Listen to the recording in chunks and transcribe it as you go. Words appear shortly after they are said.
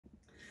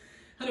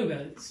Hello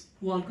guys,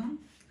 welcome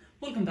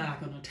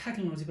back on our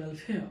technology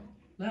welfare.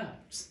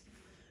 Let's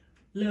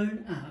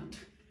learn and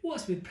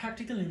watch with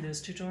practical in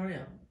this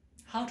tutorial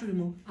how to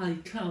remove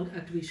iCloud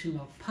activation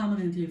lock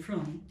permanently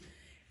from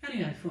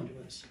any iPhone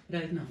device.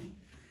 Right now,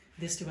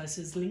 this device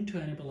is linked to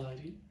an Apple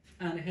ID,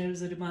 and here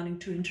is a demanding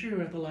to enter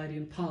your Apple ID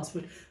and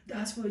password.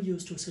 That's what we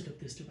used to set up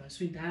this device.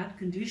 So in that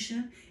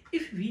condition,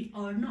 if we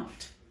are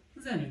not,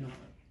 then you know,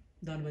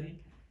 don't worry.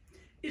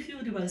 If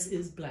your device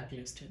is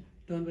blacklisted,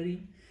 don't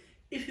worry.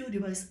 If your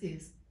device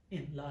is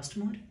in lost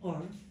mode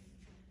or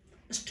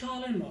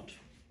stolen mode,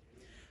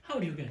 how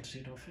do you get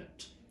rid of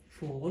it?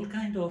 For all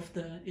kind of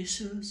the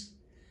issues,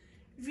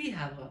 we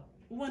have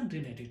one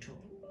remedy tool,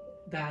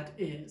 that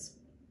is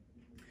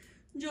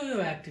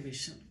Joyoshare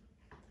Activation.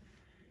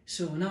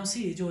 So now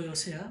see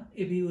Joyoshare,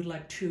 if you would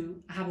like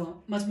to have a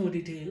much more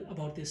detail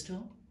about this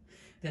tool,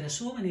 there are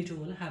so many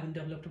tools have been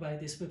developed by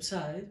this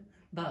website,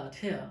 but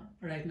here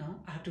right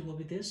now I have to go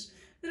with this.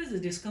 There is a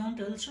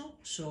discount also,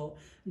 so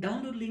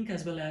download link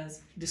as well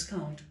as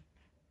discount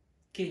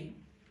key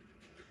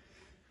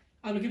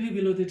I will give you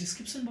below the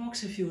description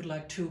box. If you would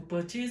like to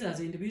purchase as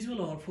an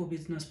individual or for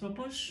business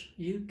purpose,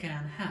 you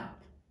can have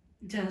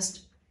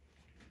just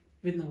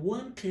within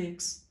one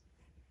clicks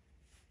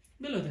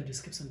below the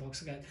description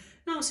box, guys.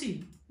 Now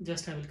see,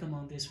 just I will come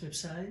on this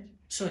website,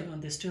 on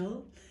this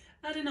tool,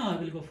 and now I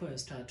will go for a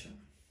starter.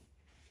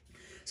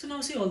 So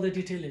now see, all the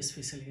detail is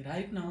officially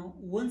right now.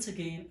 Once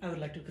again, I would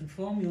like to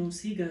confirm you.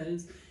 See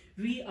guys,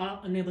 we are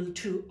unable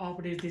to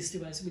operate this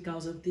device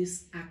because of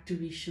this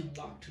activation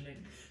locked link.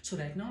 So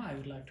right now I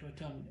would like to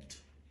terminate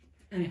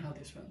anyhow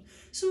this one.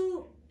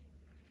 So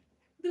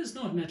there is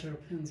not matter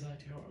of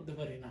anxiety or the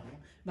worry now.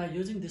 By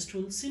using this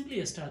tool,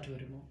 simply start to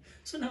remove.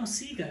 So now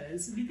see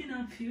guys, within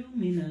a few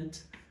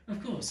minutes,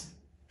 of course,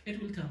 it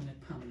will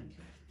terminate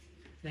permanently.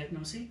 Right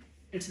now see,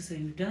 it's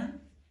saying done.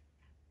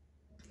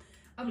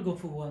 I will go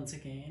for once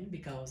again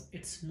because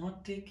it's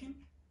not taken.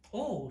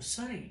 Oh,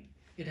 sorry,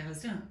 it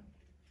has done.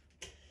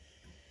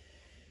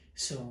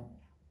 So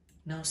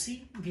now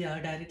see, we are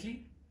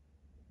directly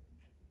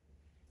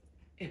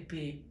AP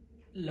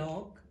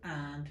log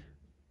and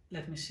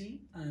let me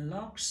see,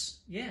 unlocks,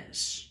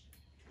 yes.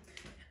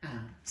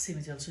 SIM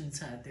is also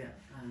inside there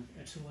and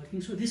it's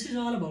working. So this is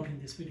all about in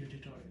this video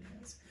tutorial,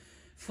 guys.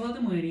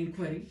 Furthermore, any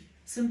inquiry,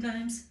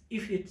 sometimes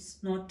if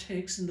it's not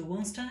takes in the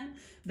once time,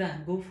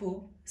 then go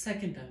for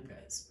second time,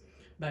 guys.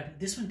 But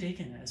this one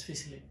taken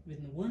especially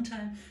within the one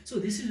time. So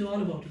this is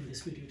all about in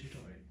this video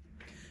tutorial.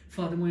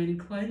 Furthermore, any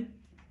inquiry,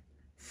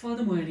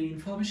 furthermore any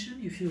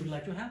information, if you would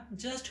like to have,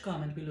 just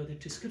comment below the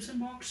description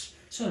box,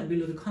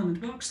 below the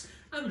comment box.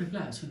 I will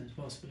reply as soon as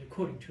possible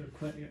according to your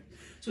query.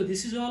 So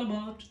this is all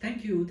about.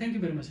 Thank you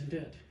very much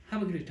indeed.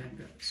 Have a great time,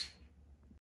 guys.